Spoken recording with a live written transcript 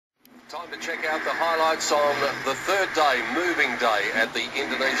Time to check out the highlights on the third day, moving day, at the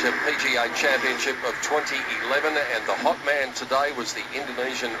Indonesia PGA Championship of 2011, and the hot man today was the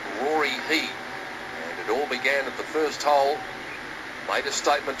Indonesian Rory Hie. And it all began at the first hole, made a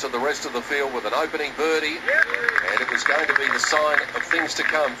statement to the rest of the field with an opening birdie, and it was going to be the sign of things to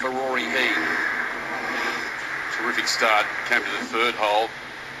come for Rory Hie. Terrific start, came to the third hole,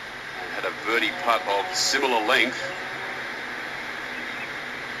 had a birdie putt of similar length.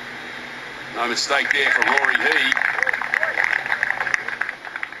 No mistake there for Rory Hie.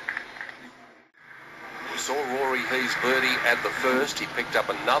 We saw Rory Hie's birdie at the first. He picked up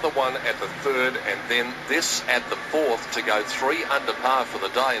another one at the third, and then this at the fourth to go 3 under par for the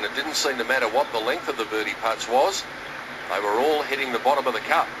day. And it didn't seem to matter what the length of the birdie putts was. They were all hitting the bottom of the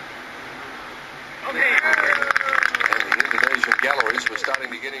cup. And the Indonesian galleries were starting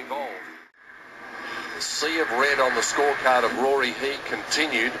to get involved. The sea of red on the scorecard of Rory Hie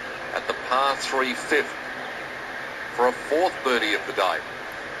continued at the par 3 fifth for a fourth birdie of the day.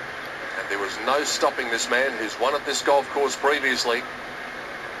 And there was no stopping this man who's won at this golf course previously,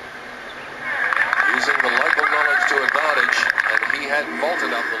 using the local knowledge to advantage, and he had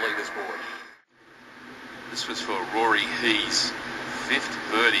vaulted up the leaderboard. This was for Rory Hie's 5th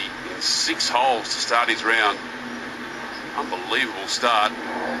birdie in 6 holes to start his round. Unbelievable start.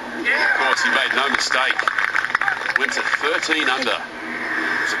 Of course, he made no mistake. Went to 13 under.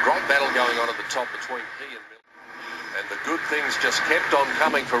 There's a great battle going on at the top between Hie and Miller. And the good things just kept on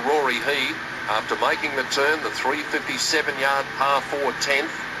coming for Rory Hie after making the turn, the 357-yard par 4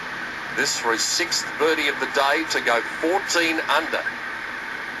 10th. This for his 6th birdie of the day to go 14 under.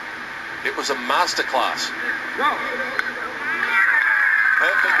 It was a masterclass.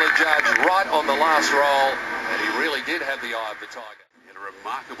 Perfectly judged right on the last roll, and he really did have the eye of the tiger. He had a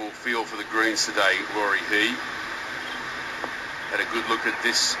remarkable feel for the greens today, Rory Hie. Had a good look at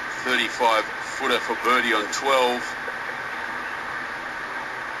this 35-footer for birdie on 12.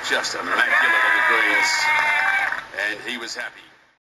 Just immaculate on the greens, and he was happy.